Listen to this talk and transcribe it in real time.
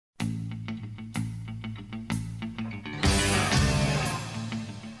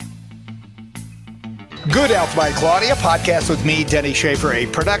Good Health by Claudia, podcast with me, Denny Schaefer, a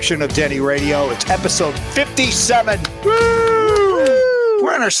production of Denny Radio. It's episode 57. Woo!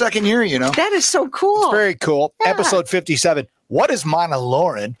 We're in our second year, you know. That is so cool. It's very cool. Yeah. Episode 57. What is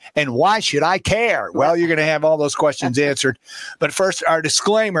Monolaurin and why should I care? Well, you're going to have all those questions answered. But first, our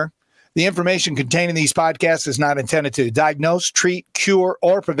disclaimer. The information contained in these podcasts is not intended to diagnose, treat, cure,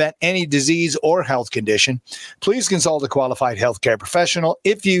 or prevent any disease or health condition. Please consult a qualified healthcare professional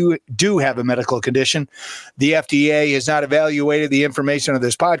if you do have a medical condition. The FDA has not evaluated the information of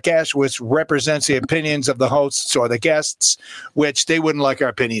this podcast, which represents the opinions of the hosts or the guests, which they wouldn't like our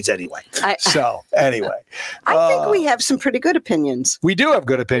opinions anyway. Anyway. I think we have some pretty good opinions. We do have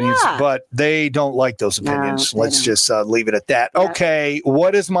good opinions, but they don't like those opinions. No, Let's just leave it at that. Yeah. Okay,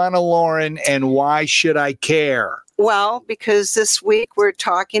 what is Monolaurin? And why should I care? Well, because this week we're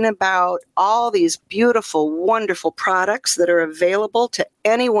talking about all these beautiful, wonderful products that are available to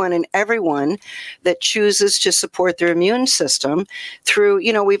anyone and everyone that chooses to support their immune system through,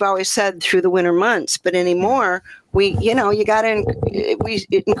 we've always said through the winter months, but anymore, we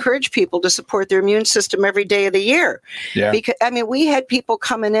encourage people to support their immune system every day of the year. Yeah. Because, we had people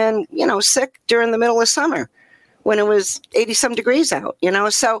coming in, sick during the middle of summer, when it was 80-some degrees out,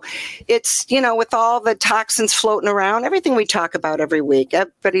 So it's, with all the toxins floating around, everything we talk about every week,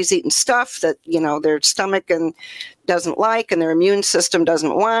 everybody's eating stuff that, their stomach doesn't like and their immune system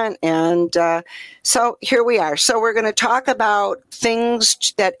doesn't want. And so here we are. So we're going to talk about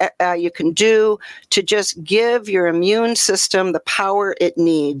things that you can do to just give your immune system the power it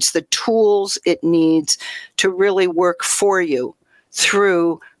needs, the tools it needs to really work for you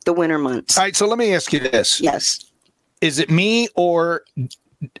through the winter months. All right. So let me ask you this. Yes. Is it me or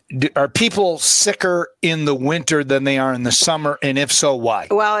are people sicker in the winter than they are in the summer? And if so, why?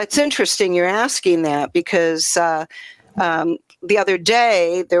 Well, it's interesting you're asking that because the other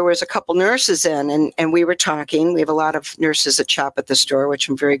day there was a couple nurses in and we were talking. We have a lot of nurses that shop at the store, which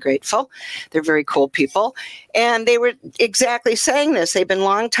I'm very grateful. They're very cool people. And they were exactly saying this. They've been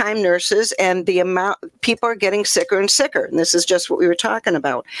longtime nurses and the amount people are getting sicker and sicker. And this is just what we were talking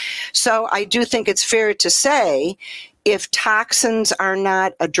about. So I do think it's fair to say if toxins are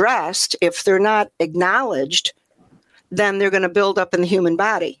not addressed, if they're not acknowledged, then they're going to build up in the human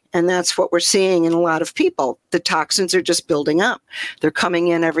body. And that's what we're seeing in a lot of people. The toxins are just building up. They're coming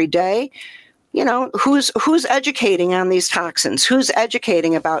in every day. Who's educating on these toxins? Who's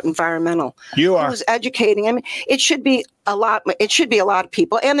educating about environmental? You are. Who's educating? It should be a lot. It should be a lot of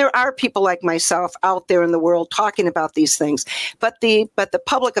people. And there are people like myself out there in the world talking about these things. But the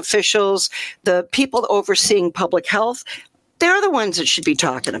public officials, the people overseeing public health, they're the ones that should be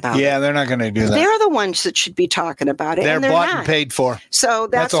talking about it. Yeah, they're not going to do that. They're the ones that should be talking about it. They're and they're bought not. and paid for. So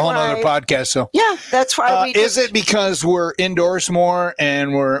that's a whole other podcast. So yeah, that's why we. Is it because we're indoors more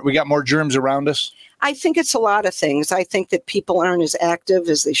and we got more germs around us? I think it's a lot of things. I think that people aren't as active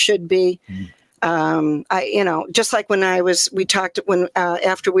as they should be. Just like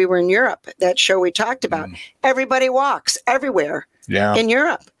after we were in Europe, that show we talked about, everybody walks everywhere in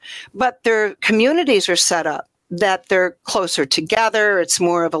Europe, but their communities are set up that they're closer together. It's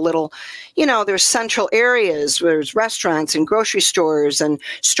more of a little, there's central areas, there's restaurants and grocery stores and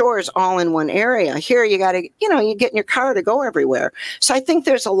stores all in one area. Here you got to, you get in your car to go everywhere. So I think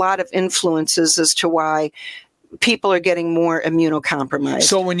there's a lot of influences as to why people are getting more immunocompromised.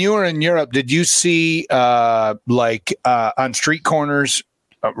 So when you were in Europe, did you see on street corners,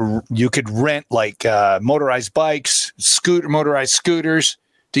 you could rent motorized bikes, motorized scooters?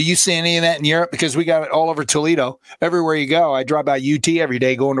 Do you see any of that in Europe? Because we got it all over Toledo. Everywhere you go, I drive by UT every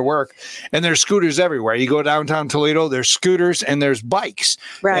day going to work, and there's scooters everywhere. You go downtown Toledo, there's scooters and there's bikes.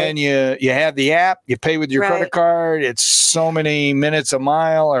 Right. And you have the app, you pay with your credit card. It's so many minutes a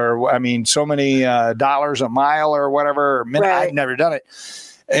mile, so many dollars a mile or whatever. I've never done it.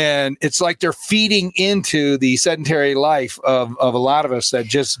 And it's like they're feeding into the sedentary life of a lot of us that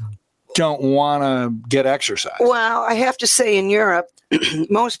just don't want to get exercise. Well, I have to say in Europe,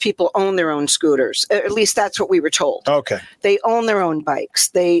 most people own their own scooters. At least that's what we were told. Okay. They own their own bikes.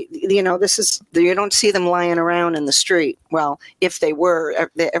 You don't see them lying around in the street. Well, if they were,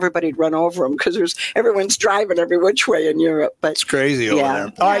 everybody'd run over them because everyone's driving every which way in Europe. But it's crazy over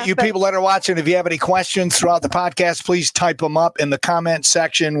there. All right, people that are watching, if you have any questions throughout the podcast, please type them up in the comment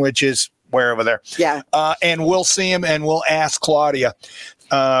section, which is where over there. Yeah. And we'll see them and we'll ask Claudia.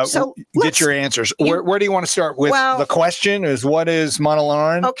 Get your answers. Where do you want to start with? The question is, what is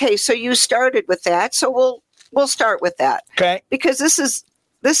Monolaurin? Okay, so you started with that, so we'll start with that. Okay, because this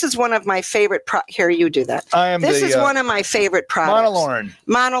is one of my favorite. Here, you do that. This is one of my favorite products.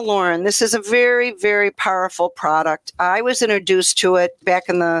 Monolaurin. This is a very, very powerful product. I was introduced to it back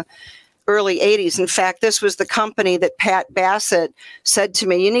in the early 80s. In fact, this was the company that Pat Bassett said to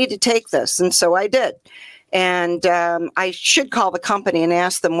me, you need to take this. And so I did. And I should call the company and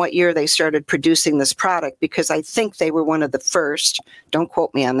ask them what year they started producing this product, because I think they were one of the first. Don't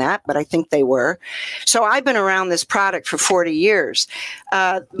quote me on that, but I think they were. So I've been around this product for 40 years.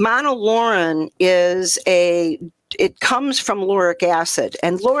 Monolaurin it comes from lauric acid,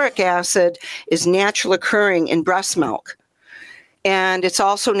 and lauric acid is natural occurring in breast milk. And it's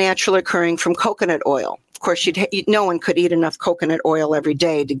also naturally occurring from coconut oil. Of course, no one could eat enough coconut oil every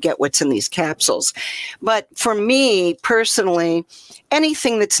day to get what's in these capsules. But for me personally,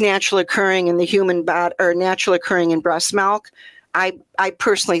 anything that's naturally occurring in the human body or naturally occurring in breast milk, I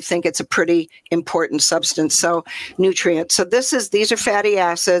personally think it's a pretty important substance, so nutrient. So these are fatty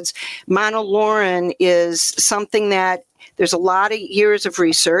acids. Monolaurin is something that there's a lot of years of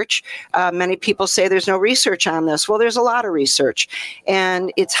research. Many people say there's no research on this. Well, there's a lot of research,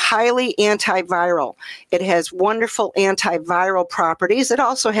 and it's highly antiviral. It has wonderful antiviral properties. It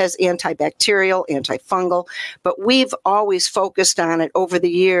also has antibacterial, antifungal, but we've always focused on it over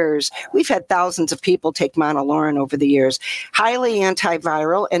the years. We've had thousands of people take Monolaurin over the years. Highly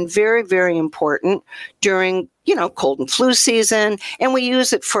antiviral and very, very important during cold and flu season, and we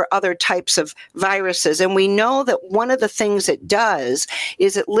use it for other types of viruses. And we know that one of the things it does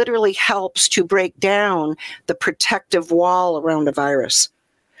is it literally helps to break down the protective wall around a virus.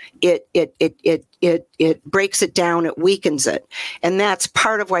 It breaks it down, it weakens it. And that's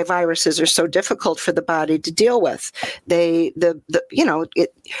part of why viruses are so difficult for the body to deal with. A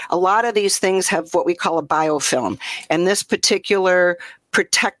lot of these things have what we call a biofilm. And this particular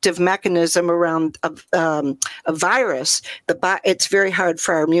protective mechanism around a virus, it's very hard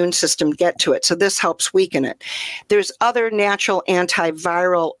for our immune system to get to it. So this helps weaken it. There's other natural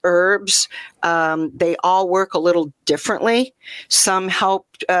antiviral herbs. They all work a little differently. Some help,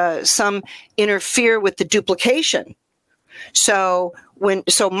 some interfere with the duplication. So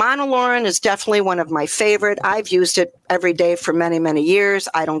Monolaurin is definitely one of my favorite. I've used it every day for many, many years.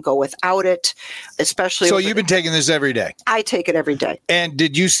 I don't go without it, especially. So you've been taking this every day? I take it every day. And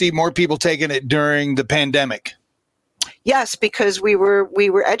did you see more people taking it during the pandemic? Yes, because we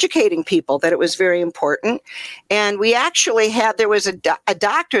were educating people that it was very important. And we actually there was a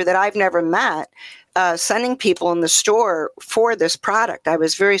doctor that I've never met sending people in the store for this product. I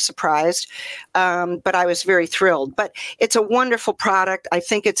was very surprised, but I was very thrilled. But it's a wonderful product. I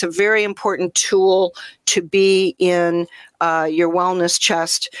think it's a very important tool to be in your wellness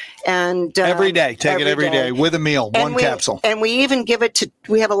chest. And every day, take it every day with a meal, one capsule. And we even give it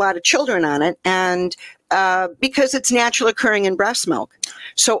we have a lot of children on it, and because it's naturally occurring in breast milk.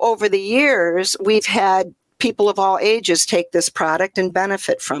 So over the years, we've had people of all ages take this product and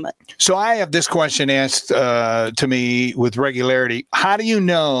benefit from it. So I have this question asked to me with regularity. How do you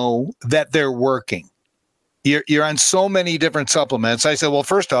know that they're working? You're on so many different supplements. I said, well,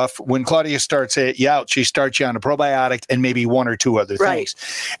 first off, when Claudia starts you out, she starts you on a probiotic and maybe one or two other things.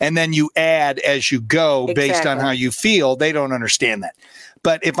 And then you add as you go based on how you feel. They don't understand that.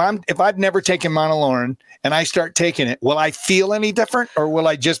 But if I've never taken Monolaurin and I start taking it, will I feel any different, or will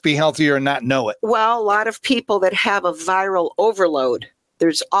I just be healthier and not know it? Well, a lot of people that have a viral overload,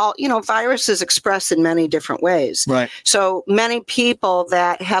 there's viruses express in many different ways. Right. So many people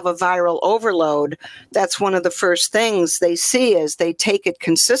that have a viral overload, that's one of the first things they see is they take it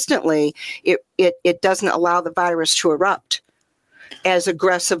consistently. It doesn't allow the virus to erupt as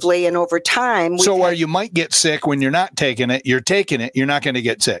aggressively and over time. So where you might get sick when you're not taking it, you're not going to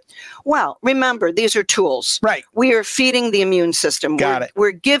get sick. Well, remember, these are tools. Right. We are feeding the immune system. Got it.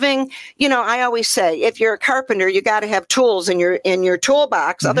 We're giving, I always say, if you're a carpenter, you got to have tools in your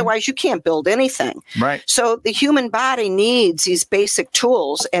toolbox. Mm-hmm. Otherwise, you can't build anything. Right. So the human body needs these basic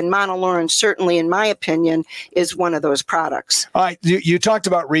tools, and Monolaurin, certainly, in my opinion, is one of those products. All right. You talked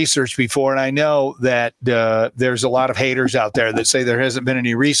about research before, and I know that there's a lot of haters out there that say there hasn't been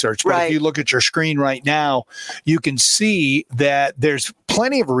any research. But if you look at your screen right now, you can see that there's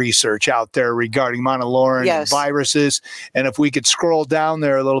plenty of research out there regarding Monolaurin and viruses. And if we could scroll down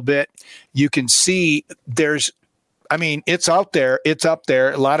there a little bit, you can see it's out there. It's up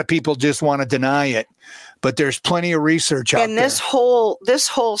there. A lot of people just want to deny it, but there's plenty of research out there. And this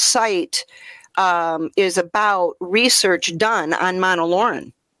whole site is about research done on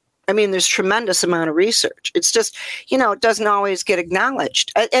Monolaurin. I mean, there's tremendous amount of research. It's just, it doesn't always get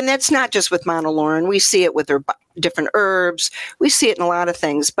acknowledged. And that's not just with Monolaurin. We see it with different herbs. We see it in a lot of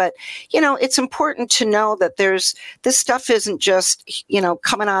things. But, it's important to know that this stuff isn't just,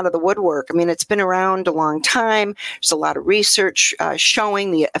 coming out of the woodwork. I mean, it's been around a long time. There's a lot of research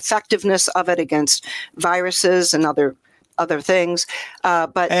showing the effectiveness of it against viruses and other other things.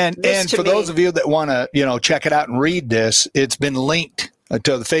 But and for those of you that want to, check it out and read this, it's been linked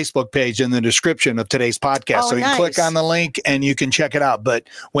to the Facebook page in the description of today's podcast. So you can click on the link and you can check it out. But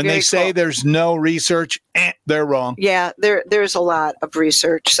when they say there's no research, they're wrong. Yeah, there's a lot of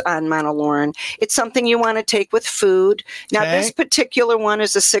research on Monolaurin. It's something you want to take with food. Now, this particular one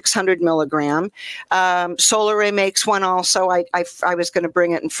is a 600 milligram. Solaray makes one also. I was going to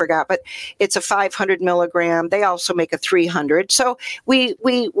bring it and forgot, but it's a 500 milligram. They also make a 300. So we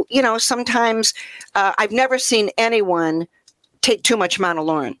sometimes I've never seen anyone take too much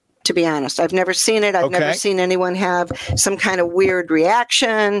Monolaurin, to be honest. I've never seen it. I've never seen anyone have some kind of weird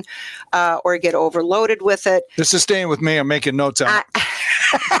reaction or get overloaded with it. This is staying with me. I'm making notes on it.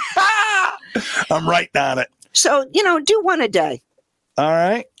 I'm writing on it. So, do one a day. All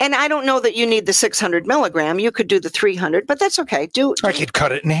right. And I don't know that you need the 600 milligram. You could do the 300, but that's okay. I could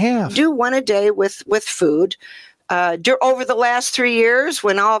cut it in half. Do one a day with food. Over the last 3 years,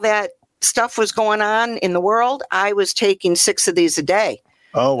 when all that stuff was going on in the world, I was taking 6 of these a day.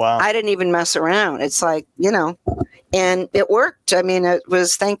 Oh, wow. I didn't even mess around. It's like, and it worked. I mean, it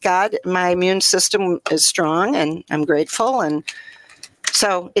was, thank God, my immune system is strong and I'm grateful. And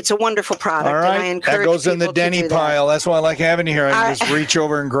so it's a wonderful product. All right. And I encourage that goes in the Denny pile. That's why I like having you here. I can just reach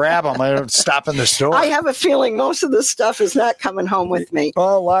over and grab them. I don't stop in the store. I have a feeling most of this stuff is not coming home with me.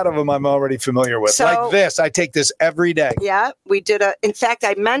 Well, a lot of them I'm already familiar with. So, like this. I take this every day. Yeah. We did in fact,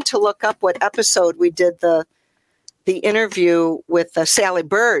 I meant to look up what episode we did the interview with Sally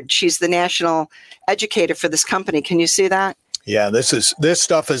Bird. She's the national educator for this company. Can you see that? Yeah, this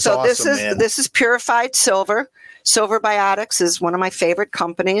stuff is awesome, This is purified silver. Silver Biotics is one of my favorite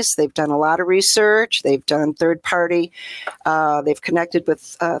companies. They've done a lot of research. They've done third-party. They've connected with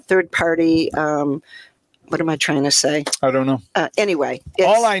third-party. What am I trying to say? I don't know. Anyway.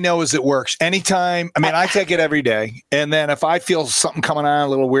 All I know is it works. Anytime. I mean, I take it every day. And then if I feel something coming on, a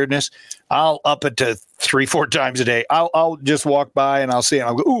little weirdness, I'll up it to 3-4 times a day. I'll just walk by and I'll see it. And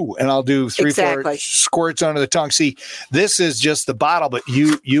I'll go, ooh, and I'll do 3-4 squirts under the tongue. See, this is just the bottle, but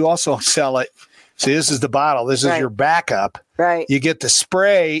you also sell it. See, this is the bottle. This is your backup. Right. You get the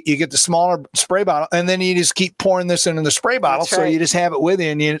spray, you get the smaller spray bottle, and then you just keep pouring this into the spray bottle. So you just have it with you,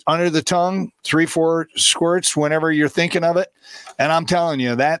 and you under the tongue, 3-4 squirts whenever you're thinking of it. And I'm telling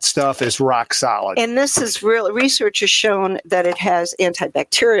you, that stuff is rock solid. And this is real. Research has shown that it has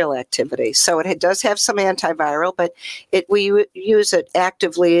antibacterial activity. So it does have some antiviral, but we use it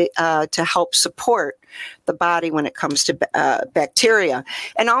actively to help support the body when it comes to bacteria.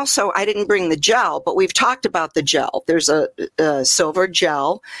 And also, I didn't bring the gel, but we've talked about the gel. There's a silver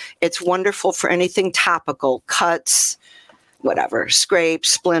gel. It's wonderful for anything topical, cuts, whatever, scrapes,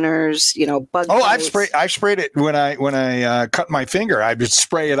 splinters, bug bites. I've sprayed it when I cut my finger. I just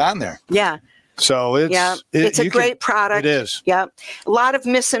spray it on there. Yeah. So it's a great product. It is. Yeah. A lot of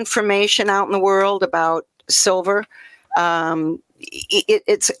misinformation out in the world about silver.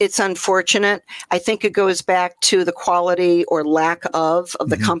 It's unfortunate. I think it goes back to the quality or lack of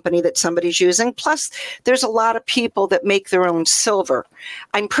the company that somebody's using. Plus, there's a lot of people that make their own silver.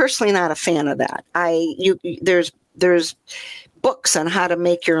 I'm personally not a fan of that. There's books on how to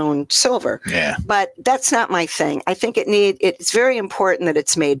make your own silver. Yeah. But that's not my thing. I think it's very important that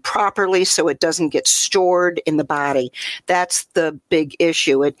it's made properly so it doesn't get stored in the body. That's the big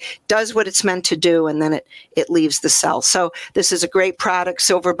issue. It does what it's meant to do, and then it leaves the cell. So this is a great product,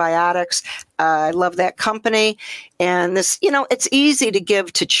 Silver Biotics. I love that company. And this, it's easy to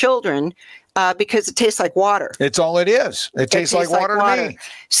give to children because it tastes like water. It's all it is. It tastes like water to me.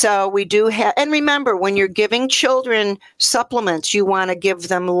 So we do have, and remember, when you're giving children supplements, you want to give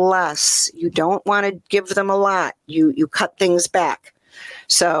them less. You don't want to give them a lot. You cut things back.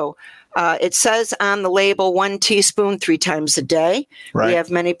 So it says on the label 1 teaspoon 3 times a day. Right. We have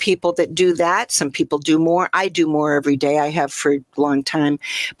many people that do that. Some people do more. I do more every day. I have for a long time.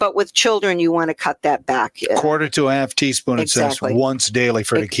 But with children, you want to cut that back. 1/4 to 1/2 teaspoon, it says, once daily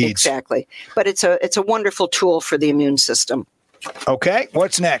for the kids. Exactly. But it's a wonderful tool for the immune system. Okay.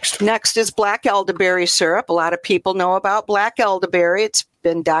 What's next? Next is black elderberry syrup. A lot of people know about black elderberry. It's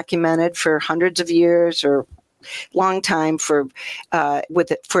been documented for hundreds of years or long time for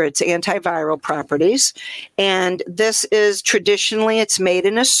its antiviral properties. And this is traditionally, it's made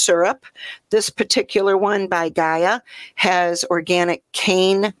in a syrup. This particular one by Gaia has organic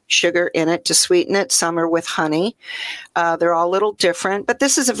cane sugar in it to sweeten it. Some are with honey. They're all a little different, but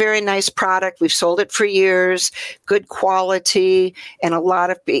this is a very nice product. We've sold it for years, good quality, and a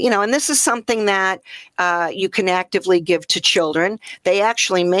lot of, and this is something that you can actively give to children. They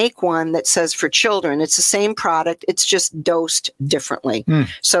actually make one that says for children. It's the same product product. It's just dosed differently.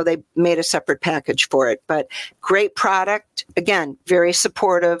 So they made a separate package for it. But great product. Again, very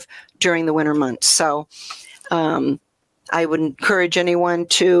supportive during the winter months. So I would encourage anyone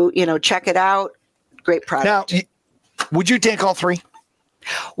to, check it out. Great product. Now, would you take all three?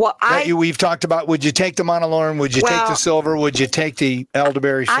 Well, we've talked about, would you take the Monolaurin? Would you take the silver? Would you take the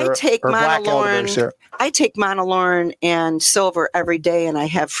elderberry syrup? I take black elderberry syrup? I take Monolaurin and silver every day, and I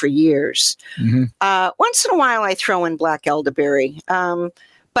have for years. Once in a while, I throw in black elderberry.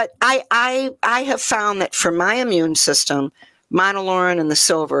 But I have found that for my immune system, Monolaurin and the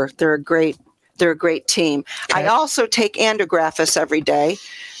silver, they're a great team. Okay. I also take andrographis every day.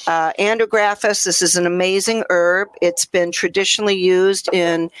 Andrographis, this is an amazing herb. It's been traditionally used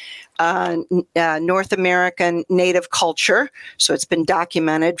in North American native culture. So it's been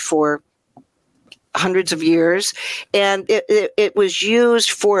documented for hundreds of years. And it was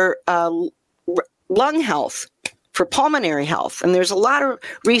used for lung health, for pulmonary health. And there's a lot of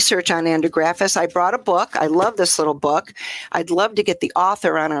research on andrographis. I brought a book. I love this little book. I'd love to get the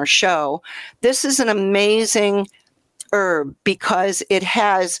author on our show. This is an amazing herb because it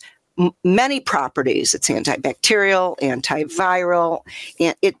has many properties. It's antibacterial, antiviral,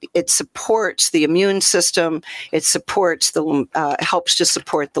 and it supports the immune system. It supports helps to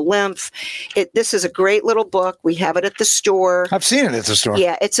support the lymph. This is a great little book. We have it at the store. I've seen it at the store.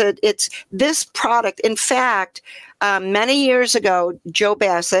 Yeah, it's this product. In fact, many years ago, Joe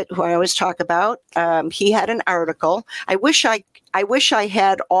Bassett, who I always talk about, he had an article. I wish I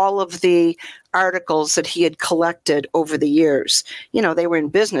had all of the articles that he had collected over the years. They were in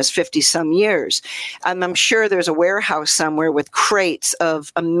business 50 some years. I'm sure there's a warehouse somewhere with crates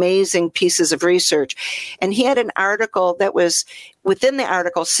of amazing pieces of research. And he had an article that was within the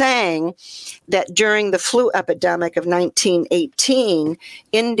article saying that during the flu epidemic of 1918,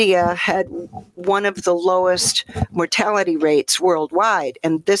 India had one of the lowest mortality rates worldwide.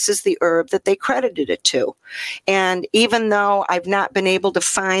 And this is the herb that they credited it to. And even though I've not been able to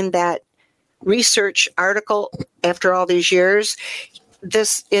find that research article after all these years,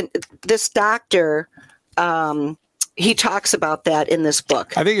 this doctor, he talks about that in this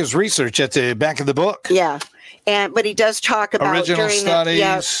book. I think it's research at the back of the book. Yeah. But he does talk about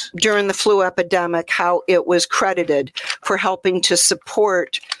during the flu epidemic, how it was credited for helping to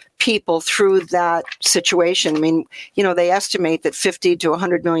support people through that situation. I mean, they estimate that 50 to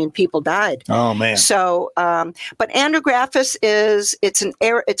 100 million people died. Oh man. So, but andrographis it's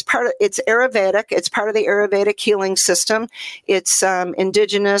Ayurvedic. It's part of the Ayurvedic healing system. It's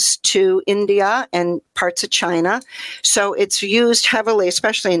indigenous to India and parts of China. So it's used heavily,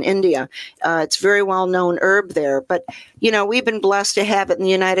 especially in India. It's a very well-known herb there, but we've been blessed to have it in the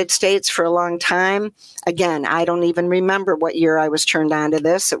United States for a long time. Again, I don't even remember what year I was turned on to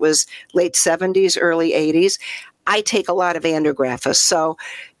this. It was late 70s, early 80s. I take a lot of andrographis. So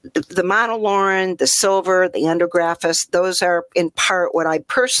the Monolaurin, the silver, the andrographis, those are in part what I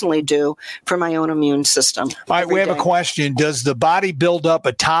personally do for my own immune system. All right, we have a question. Does the body build up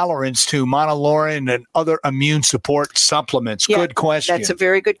a tolerance to Monolaurin and other immune support supplements? Yeah, good question. That's a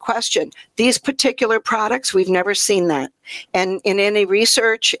very good question. These particular products, we've never seen that. And in any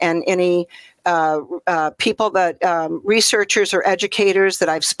research and any people that researchers or educators that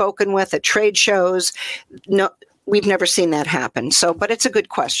I've spoken with at trade shows, no, we've never seen that happen. So, but it's a good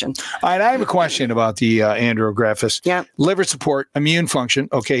question. All right, I have a question about the andrographis. Yeah. Liver support, immune function.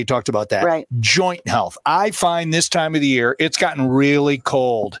 Okay, you talked about that. Right. Joint health. I find this time of the year, it's gotten really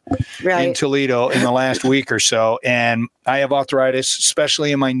cold in Toledo in the last week or so. And I have arthritis,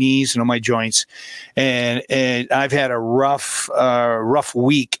 especially in my knees and on my joints. And I've had a rough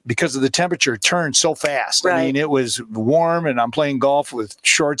week because of the temperature turned so fast. Right. I mean, it was warm and I'm playing golf with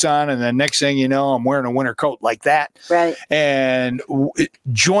shorts on. And then next thing you know, I'm wearing a winter coat like that. Right. And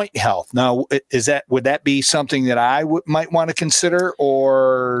joint health. Now, would that be something that I might want to consider,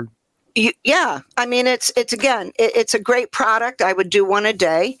 or? Yeah. I mean, it's a great product. I would do one a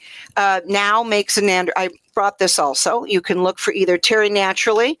day. Now makes I brought this also. You can look for either Terry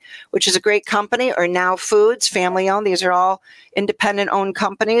Naturally, which is a great company, or Now Foods, family owned. These are all independent owned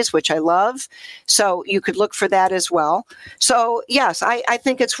companies, which I love. So you could look for that as well. So yes, I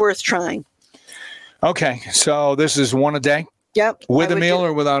think it's worth trying. Okay. So this is one a day? Yep. With a meal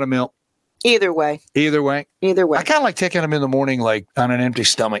or without a meal? Either way. Either way? Either way. I kind of like taking them in the morning, like on an empty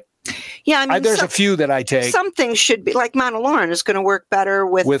stomach. Yeah, I mean, there's a few that I take. Some things should be, like Monolaurin is going to work better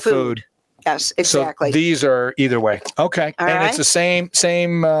with food. Yes, exactly. So these are either way. Okay. All and right. It's the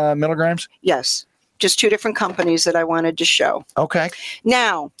same milligrams? Yes. Just two different companies that I wanted to show. Okay.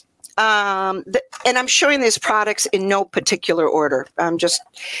 Now, And I'm showing these products in no particular order.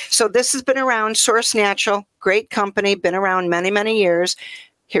 So this has been around, Source Natural, great company, been around many, many years.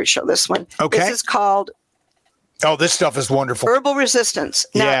 Here, show this one. Okay. This is called this stuff is wonderful. Herbal Resistance.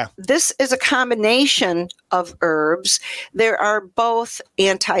 Now, this is a combination of herbs. There are both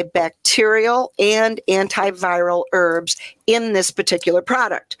antibacterial and antiviral herbs in this particular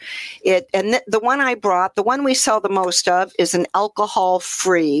product. The one I brought, the one we sell the most of, is an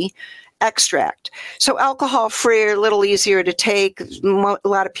alcohol-free extract. So alcohol-free are a little easier to take. A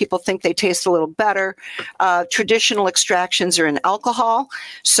lot of people think they taste a little better. Traditional extractions are in alcohol,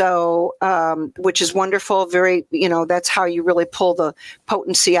 so which is wonderful. Very, that's how you really pull the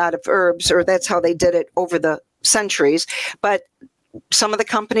potency out of herbs, or that's how they did it over the centuries. But some of the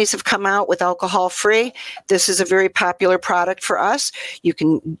companies have come out with alcohol-free. This is a very popular product for us. You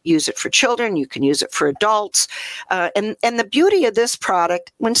can use it for children. You can use it for adults. And the beauty of this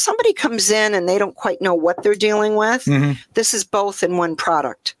product, when somebody comes in and they don't quite know what they're dealing with, this is both in one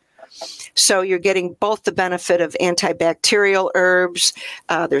product. So you're getting both the benefit of antibacterial herbs.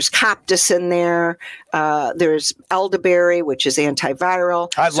 There's coptis in there. There's elderberry, which is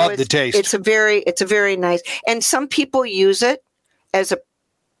antiviral. I love the taste. It's a very nice. And some people use it as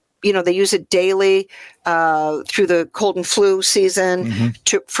they use it daily through the cold and flu season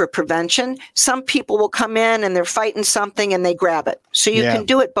for prevention. Some people will come in and they're fighting something and they grab it. So you can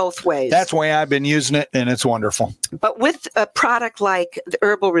do it both ways. That's the way I've been using it, and it's wonderful. But with a product like the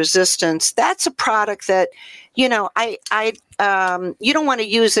Herbal Resistance, that's a product that, you don't want to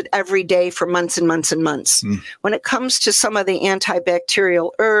use it every day for months and months and months. When it comes to some of the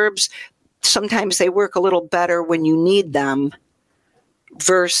antibacterial herbs, sometimes they work a little better when you need them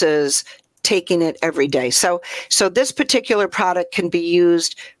versus taking it every day. So this particular product can be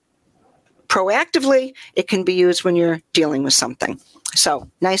used proactively. It can be used when you're dealing with something. So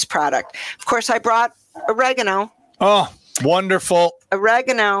nice product. Of course, I brought oregano. Oh, wonderful.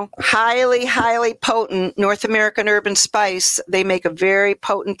 Oregano, highly, highly potent North American herb and spice. They make a very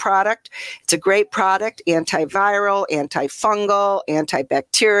potent product. It's a great product, antiviral, antifungal,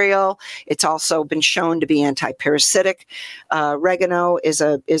 antibacterial. It's also been shown to be antiparasitic. Oregano is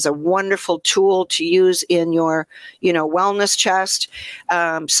a wonderful tool to use in your, wellness chest.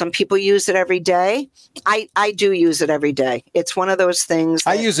 Some people use it every day. I do use it every day. It's one of those things.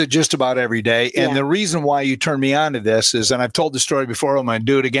 I use it just about every day. And the reason why you turned me on to this is, and I've told the story before, I'm going to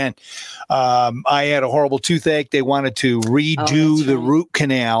do it again. I had a horrible toothache. They wanted to redo the root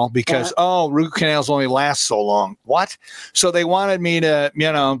canal because, root canals only last so long. What? So they wanted me to,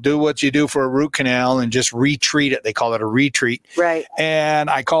 do what you do for a root canal and just retreat it. They call it a retreat. Right.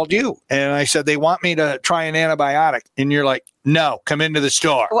 And I called you and I said, they want me to try an antibiotic. And you're like, no, come into the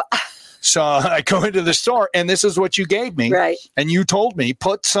store. Well, so I go into the store and this is what you gave me. Right. And you told me,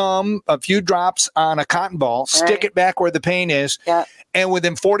 put a few drops on a cotton ball, stick it back where the pain is. Yeah. And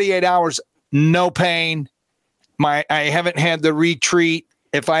within 48 hours, no pain. I haven't had the retreat.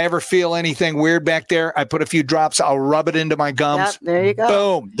 If I ever feel anything weird back there, I put a few drops. I'll rub it into my gums. Yep, there you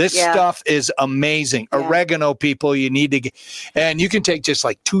go. Boom. This stuff is amazing. Yeah. Oregano, people, you need to get. And you can take just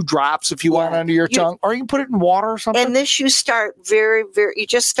like 2 drops if you want under your tongue, or you can put it in water or something. And this you start you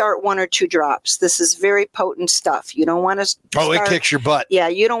just start 1 or 2 drops. This is very potent stuff. You don't want to it kicks your butt. Yeah,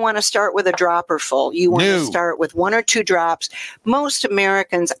 you don't want to start with a dropper full. You want to start with 1 or 2 drops. Most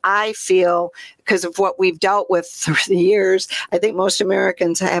Americans, I feel, because of what we've dealt with through the years, I think most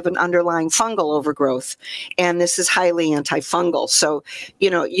Americans have an underlying fungal overgrowth, and this is highly antifungal. So, you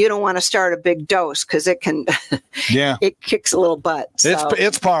don't want to start a big dose because it can, it kicks a little butt. So.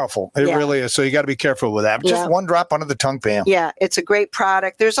 It's powerful. It really is. So you got to be careful with that. Just 1 drop under the tongue, bam. Yeah, it's a great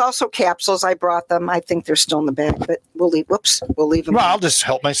product. There's also capsules. I brought them. I think they're still in the bag, but we'll leave them. Well, I'll just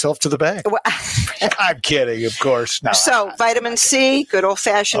help myself to the bag. I'm kidding, of course. No. So vitamin C, good old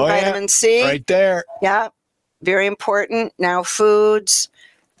fashioned vitamin C. Right there. Yeah, very important. Now foods.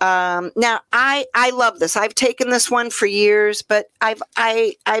 Now I love this. I've taken this one for years, but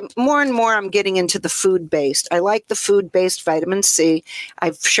I'm more and more I'm getting into the food based. I like the food based vitamin C.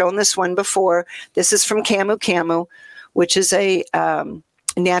 I've shown this one before. This is from Camu Camu, which is a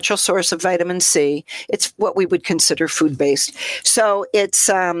natural source of vitamin C. It's what we would consider food based. So it's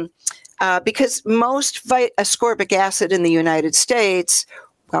because most ascorbic acid in the United States,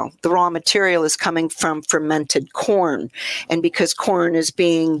 the raw material is coming from fermented corn. And because corn is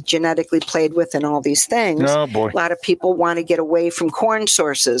being genetically played with and all these things, a lot of people want to get away from corn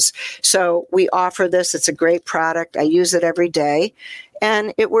sources. So we offer this. It's a great product. I use it every day,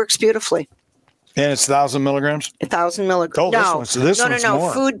 and it works beautifully. And it's 1,000 milligrams? 1,000 milligrams. Oh, this one's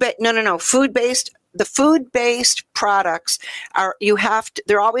more. Food-based the food-based products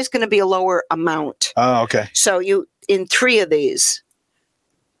they're always going to be a lower amount. Oh, okay. So in 3 of these,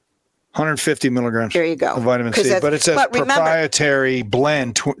 150 milligrams. There you go. Of vitamin C. But it says proprietary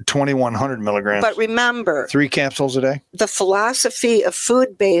blend, 2,100 milligrams. But remember, 3 capsules a day. The philosophy of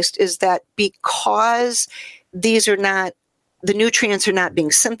food-based is that because these are not, the nutrients are not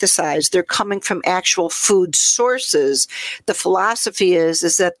being synthesized, they're coming from actual food sources. The philosophy is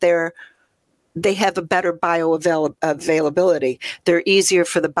that they have a better bioavailability. They're easier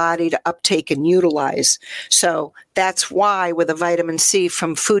for the body to uptake and utilize. So that's why with a vitamin C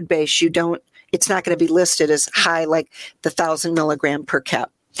from food-based, it's not going to be listed as high like the 1,000 milligram per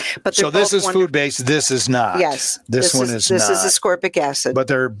cap. But so this is food-based. This is not. Yes. This one is not. This is ascorbic acid. But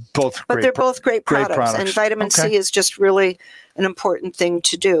they're both great products. And vitamin C is just really an important thing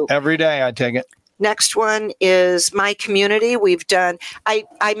to do. Every day I take it. Next one is My Community. We've done, I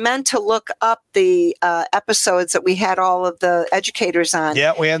meant to look up the episodes that we had all of the educators on.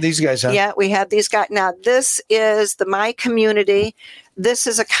 Yeah, we had these guys on. Yeah, we had these guys. Now, this is the My Community. This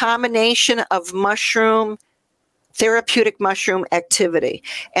is a combination of therapeutic mushroom activity.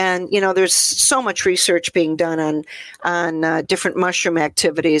 And, there's so much research being done on different mushroom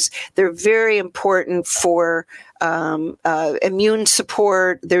activities. They're very important for immune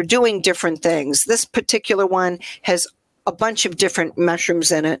support. They're doing different things. This particular one has a bunch of different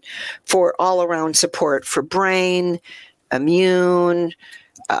mushrooms in it for all around support for brain, immune,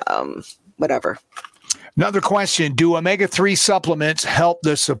 whatever. Another question. Do omega-3 supplements help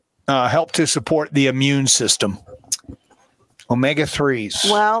to support the immune system? Omega-3s.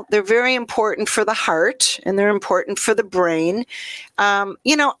 Well, they're very important for the heart and they're important for the brain.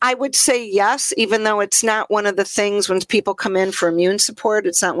 I would say yes, even though it's not one of the things when people come in for immune support,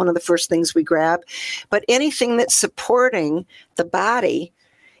 it's not one of the first things we grab. But anything that's supporting the body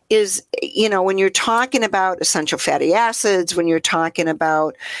is, when you're talking about essential fatty acids, when you're talking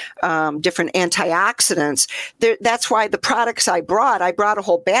about different antioxidants, that's why the products I brought a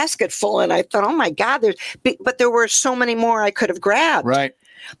whole basket full, and I thought, oh my God, but there were so many more I could have grabbed. Right.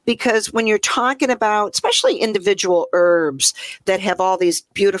 Because when you're talking about, especially individual herbs that have all these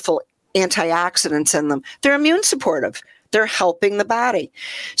beautiful antioxidants in them, they're immune supportive. They're helping the body.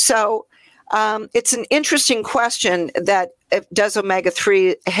 So it's an interesting question that does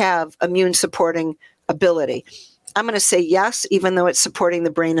omega-3 have immune supporting ability? I'm going to say yes, even though it's supporting the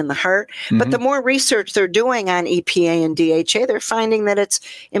brain and the heart. Mm-hmm. But the more research they're doing on EPA and DHA, they're finding that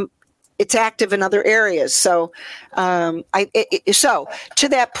it's active in other areas. So, so to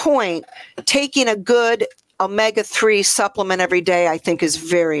that point, taking a good omega-3 supplement every day, I think, is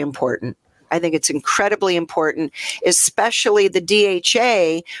very important. I think it's incredibly important, especially the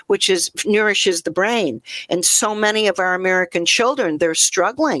DHA, which nourishes the brain. And so many of our American children, they're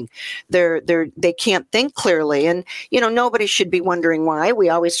struggling. They can't think clearly. And, nobody should be wondering why. We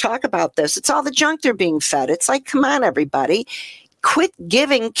always talk about this. It's all the junk they're being fed. It's like, come on, everybody, quit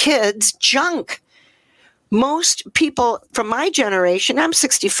giving kids junk. Most people from my generation, I'm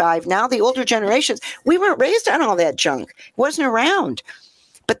 65 now, the older generations, we weren't raised on all that junk. It wasn't around.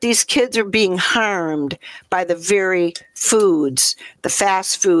 But these kids are being harmed by the very foods, the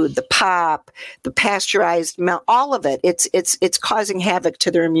fast food, the pop, the pasteurized milk, all of it. It's causing havoc to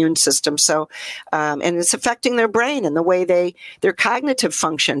their immune system. So, and it's affecting their brain and the way their cognitive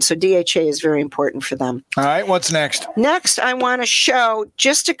function. So DHA is very important for them. All right. What's next? Next, I want to show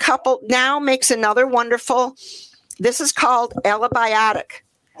just a couple. Now makes another wonderful. This is called Allibiotic.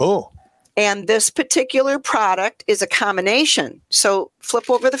 Oh. And this particular product is a combination. So flip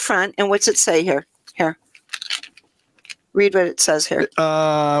over the front, and what's it say here? Here. Read what it says here.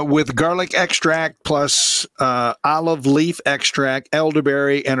 With garlic extract plus olive leaf extract,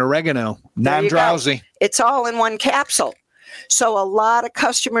 elderberry, and oregano. Non-drowsy. It's all in one capsule. So a lot of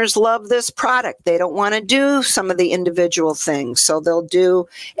customers love this product. They don't want to do some of the individual things. So they'll do,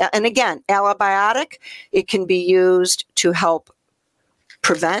 and again, Allibiotic, it can be used to help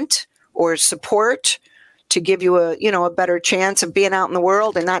prevent or support, to give you a better chance of being out in the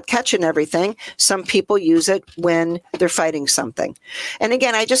world and not catching everything. Some people use it when they're fighting something. And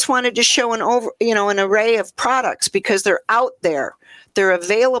again, I just wanted to show an array of products because they're out there. They're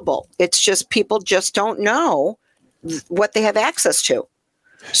available. It's just people just don't know what they have access to.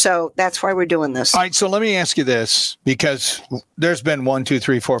 So that's why we're doing this. All right. So let me ask you this, because there's been 1, 2,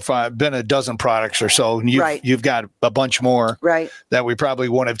 3, 4, 5, been a dozen products or so. And you've got a bunch more that we probably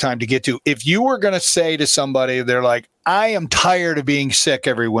won't have time to get to. If you were going to say to somebody, they're like, I am tired of being sick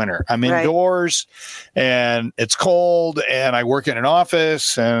every winter. I'm indoors and it's cold and I work in an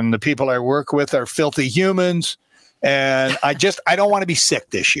office and the people I work with are filthy humans. And I don't want to be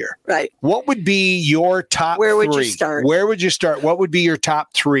sick this year. Right. What would be your top Where three? would you start? Where would you start? What would be your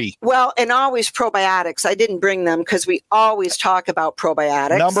top three? Well, and always probiotics. I didn't bring them because we always talk about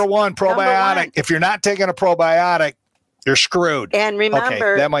probiotics. Number one, probiotic. If you're not taking a probiotic, you're screwed. And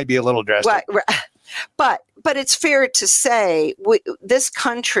remember, that might be a little drastic. But it's fair to say this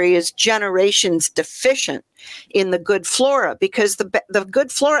country is generations deficient in the good flora, because the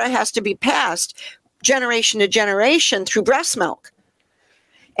good flora has to be passed generation to generation through breast milk.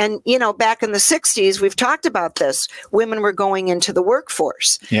 And, back in the 60s, we've talked about this. Women were going into the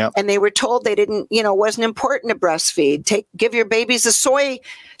workforce, and they were told they didn't, wasn't important to breastfeed. Give your babies a soy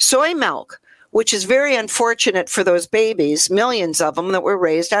milk, which is very unfortunate for those babies, millions of them that were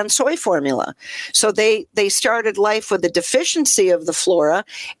raised on soy formula. So they started life with a deficiency of the flora,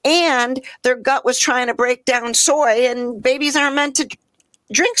 and their gut was trying to break down soy, and babies aren't meant to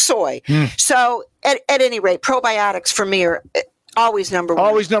drink soy. So at any rate, probiotics for me are always number one.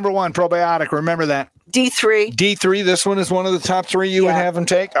 Always number one, probiotic. Remember that. D3. D3, this one is one of the top three you would have them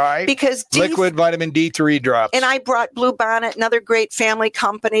take? All right. Because liquid vitamin D3 drops. And I brought Blue Bonnet, another great family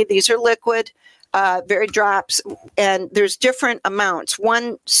company. These are liquid, very drops, and there's different amounts.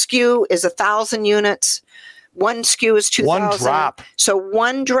 One SKU is 1,000 units. One SKU is 2,000. One drop. So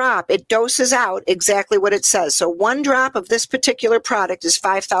one drop, it doses out exactly what it says. So one drop of this particular product is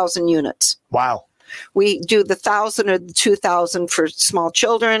 5,000 units. Wow. We do the 1,000 or the 2,000 for small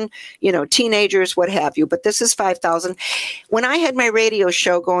children, teenagers, what have you. But this is 5,000. When I had my radio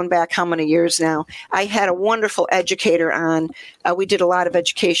show going back how many years now, I had a wonderful educator on. We did a lot of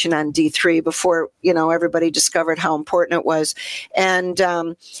education on D3 before, everybody discovered how important it was. And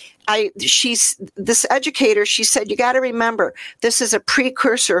this educator, she said, you got to remember, this is a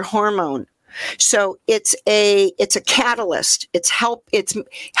precursor hormone. So it's a catalyst. It's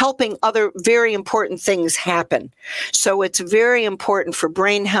helping other very important things happen. So it's very important for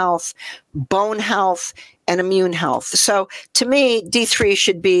brain health, bone health, and immune health. So to me, D3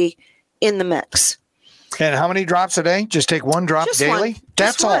 should be in the mix. And how many drops a day? Just take one drop daily?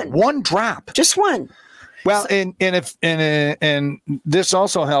 That's all. One drop. Just one. Well, and this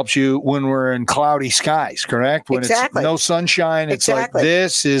also helps you when we're in cloudy skies, correct? When it's no sunshine, it's like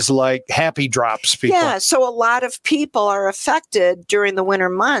this is like happy drops, people. Yeah, so a lot of people are affected during the winter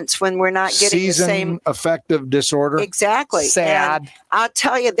months when we're not getting the same affective disorder. Exactly. Sad. And I'll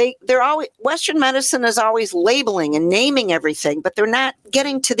tell you, they're always, Western medicine is always labeling and naming everything, but they're not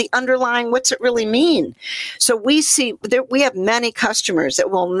getting to the underlying what's it really mean. So we have many customers that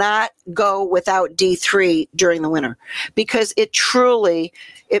will not go without D3 during the winter, because it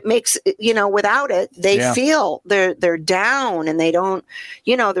makes, without it, they feel they're down and they don't,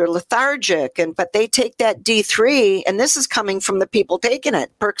 they're lethargic, but they take that D3, and this is coming from the people taking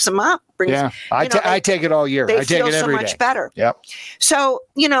it, perks them up. I take it all year. I take it every day. They feel so much better. Yep. So,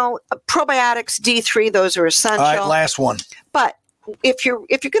 probiotics, D3, those are essential. All right, last one. But if you're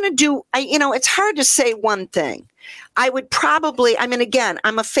going to do, it's hard to say one thing. I would probably, again,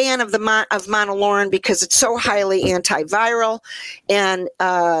 I'm a fan of Monolaurin because it's so highly antiviral, and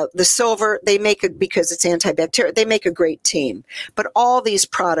the silver, they make it because it's antibacterial. They make a great team, but all these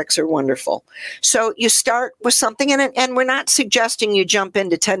products are wonderful. So you start with something, and we're not suggesting you jump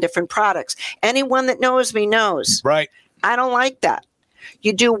into 10 different products. Anyone that knows me knows. Right. I don't like that.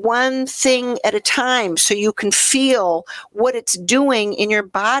 You do one thing at a time so you can feel what it's doing in your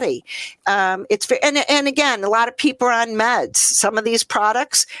body. And again, a lot of people are on meds. Some of these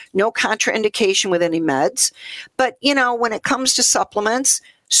products, no contraindication with any meds. But, when it comes to supplements,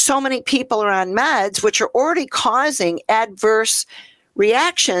 so many people are on meds, which are already causing adverse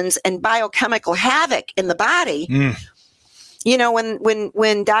reactions and biochemical havoc in the body.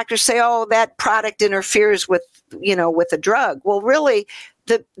 When doctors say, oh, that product interferes with a drug. Well, really,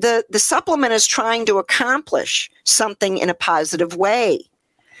 the supplement is trying to accomplish something in a positive way.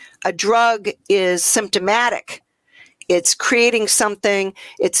 A drug is symptomatic. It's creating something.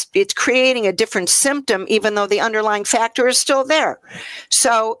 It's creating a different symptom, even though the underlying factor is still there.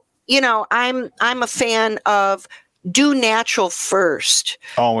 So, I'm a fan of do natural first.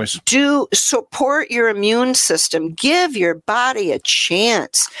 Always. Do support your immune system. Give your body a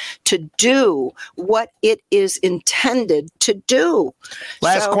chance to do what it is intended to do.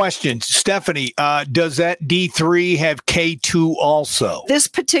 Last question. Stephanie, does that D3 have K2 also? This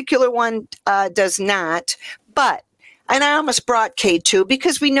particular one does not, but And I almost brought K2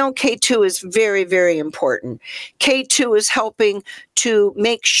 because we know K2 is very, very important. K2 is helping to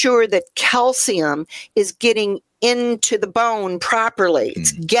make sure that calcium is getting into the bone properly.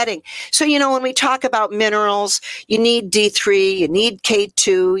 It's getting, so, when we talk about minerals, you need D3, you need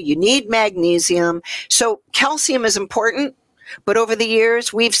K2, you need magnesium. So calcium is important. But over the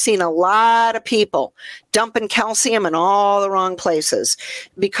years, we've seen a lot of people dumping calcium in all the wrong places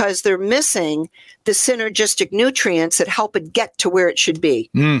because they're missing the synergistic nutrients that help it get to where it should be.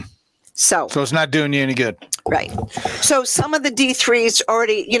 So it's not doing you any good. Right. So some of the D3s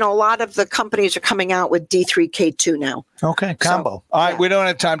already, a lot of the companies are coming out with D3K2 now. Okay, combo. All right, we don't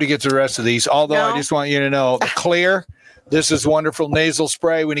have time to get to the rest of these, although I just want you to know the Clear. This is wonderful nasal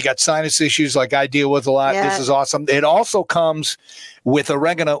spray when you got sinus issues like I deal with a lot. Yeah. This is awesome. It also comes with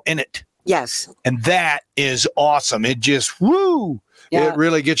oregano in it. Yes. And that is awesome. It just, woo, it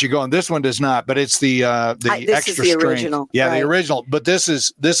really gets you going. This one does not, but it's the extra strength. Original. Yeah, right. The original. But this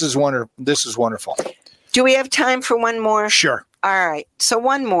is wonderful. This is wonderful. Do we have time for one more? Sure. All right. So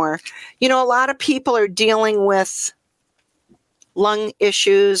one more. A lot of people are dealing with lung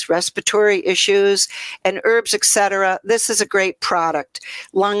issues, respiratory issues, and herbs, etc. This is a great product,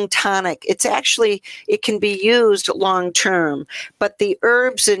 Lung Tonic. It can be used long term, but the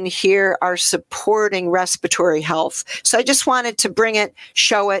herbs in here are supporting respiratory health. So I just wanted to bring it,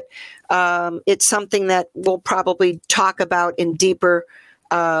 show it. It's something that we'll probably talk about in deeper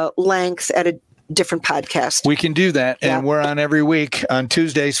length at a different podcast. We can do that. And we're on every week on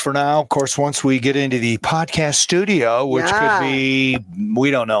Tuesdays for now. Of course, once we get into the podcast studio, which could be,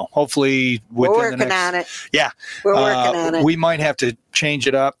 we don't know, hopefully within the next. We're working on it. Yeah. We're working on it. We might have to change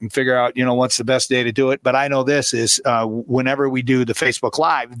it up and figure out, what's the best day to do it. But I know this is whenever we do the Facebook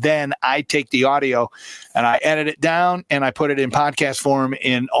Live, then I take the audio and I edit it down and I put it in podcast form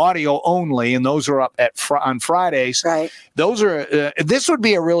in audio only. And those are up on Fridays. Right. Those are, this would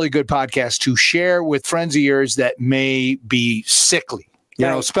be a really good podcast to share with friends of yours that may be sickly,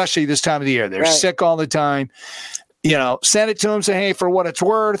 especially this time of the year. They're sick all the time. Send it to them, say, hey, for what it's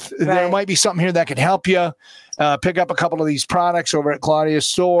worth, there might be something here that could help you. Pick up a couple of these products over at Claudia's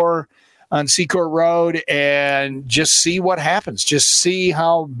store on Seacourt Road and just see what happens. Just see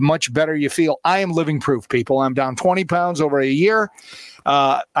how much better you feel. I am living proof, people. I'm down 20 pounds over a year.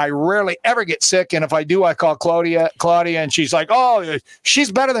 I rarely ever get sick. And if I do, I call Claudia, and she's like, oh,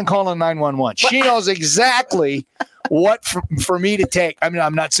 she's better than calling 911. She knows exactly what for me to take. I mean,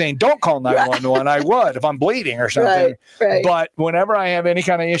 I'm not saying don't call 911. I would if I'm bleeding or something. Right. But whenever I have any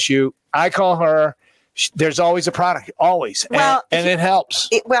kind of issue, I call her. There's always a product, always. And it helps.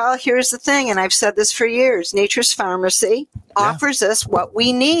 Here's the thing, and I've said this for years. Nature's Pharmacy offers us what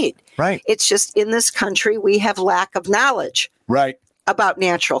we need. Right. It's just in this country, we have lack of knowledge. Right. About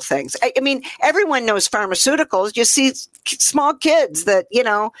natural things. I mean, everyone knows pharmaceuticals. You see small kids that,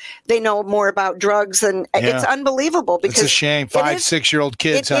 they know more about drugs than it's unbelievable because it's a shame. 5-6-year-old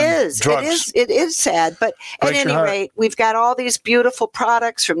kids on drugs. It is sad. But at any rate, we've got all these beautiful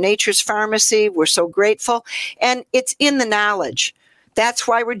products from Nature's Pharmacy. We're so grateful. And it's in the knowledge. That's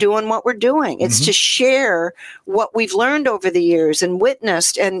why we're doing what we're doing. It's to share what we've learned over the years and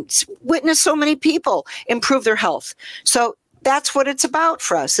witnessed so many people improve their health. So that's what it's about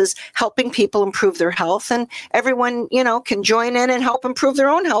for us, is helping people improve their health, and everyone, can join in and help improve their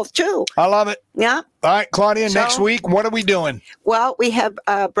own health too. I love it. Yeah. All right, Claudia, next week, what are we doing? Well, we have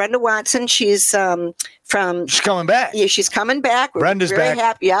Brenda Watson. She's She's coming back. Yeah, she's coming back. Brenda's very back.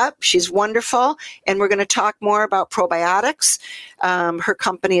 Happy. Yep, she's wonderful. And we're going to talk more about probiotics. Her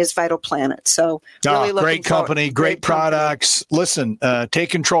company is Vital Planet. So really great company, great products. Listen, take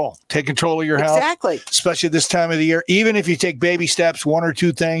control. Take control of your health. Exactly. Especially this time of the year. Even if you take baby steps, 1 or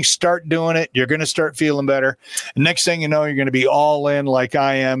 2 things, start doing it. You're going to start feeling better. Next thing you know, you're going to be all in like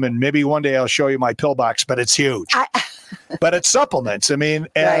I am. And maybe one day I'll show you my pill box, but it's huge. But it's supplements. I mean,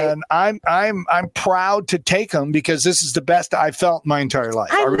 and I'm proud to take them because this is the best I've felt my entire life.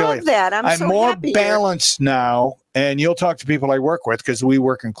 I love that. I'm so more happy balanced now. And you'll talk to people I work with because we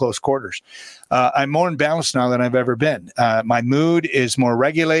work in close quarters. I'm more in balance now than I've ever been. My mood is more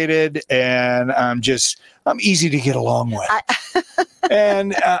regulated, and I'm easy to get along with.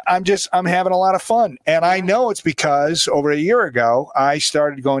 And I'm having a lot of fun. And I know it's because over a year ago, I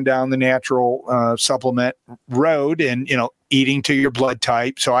started going down the natural supplement road and, eating to your blood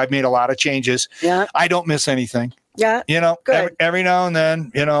type. So I've made a lot of changes. Yeah. I don't miss anything. Yeah. Every now and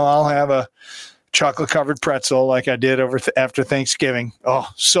then, I'll have a chocolate covered pretzel like I did after Thanksgiving. Oh,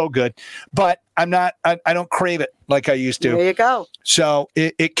 so good. But I don't crave it like I used to. There you go. So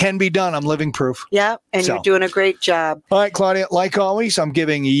it can be done. I'm living proof. Yeah, and you're doing a great job. All right, Claudia, like always, I'm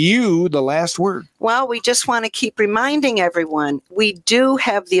giving you the last word. Well, we just want to keep reminding everyone, we do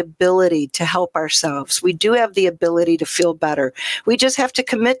have the ability to help ourselves. We do have the ability to feel better. We just have to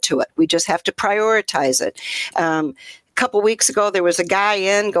commit to it. We just have to prioritize it. A couple weeks ago, there was a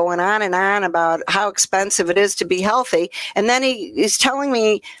guy going on and on about how expensive it is to be healthy. And then he's telling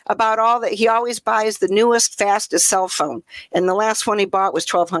me about all that. He always buys the newest, fastest cell phone. And the last one he bought was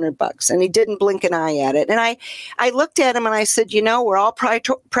 $1,200, and he didn't blink an eye at it. And I looked at him and I said, we're all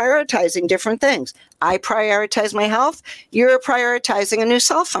prioritizing different things. I prioritize my health. You're prioritizing a new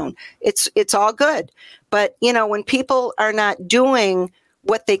cell phone. It's all good. But, when people are not doing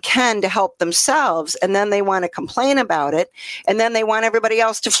what they can to help themselves, and then they want to complain about it, and then they want everybody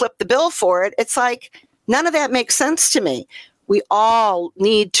else to flip the bill for it. It's like, none of that makes sense to me. We all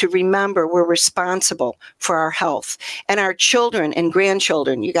need to remember we're responsible for our health and our children and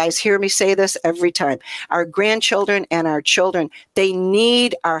grandchildren. You guys hear me say this every time. Our grandchildren and our children, they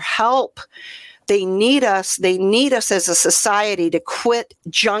need our help. They need us. They need us as a society to quit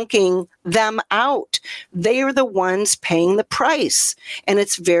junking them out. They are the ones paying the price. And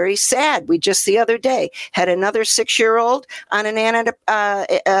it's very sad. We just the other day had another 6-year-old on an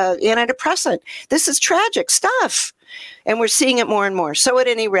antidepressant. This is tragic stuff. And we're seeing it more and more. So at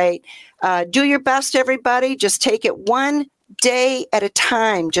any rate, do your best, everybody. Just take it one day at a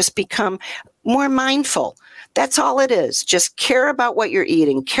time. Just become more mindful. That's all it is. Just care about what you're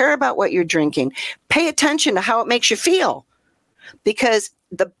eating, care about what you're drinking, pay attention to how it makes you feel, because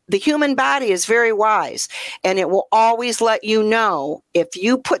the human body is very wise, and it will always let you know if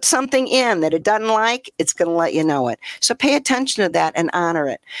you put something in that it doesn't like, it's going to let you know it. So pay attention to that and honor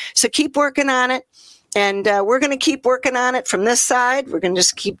it. So keep working on it. And we're going to keep working on it from this side. We're going to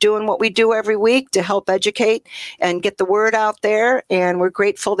just keep doing what we do every week to help educate and get the word out there. And we're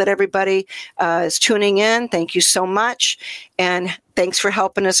grateful that everybody is tuning in. Thank you so much. And thanks for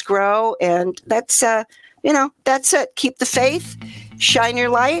helping us grow. And that's it. Keep the faith, shine your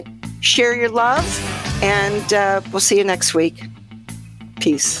light, share your love, and we'll see you next week.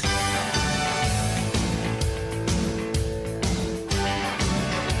 Peace.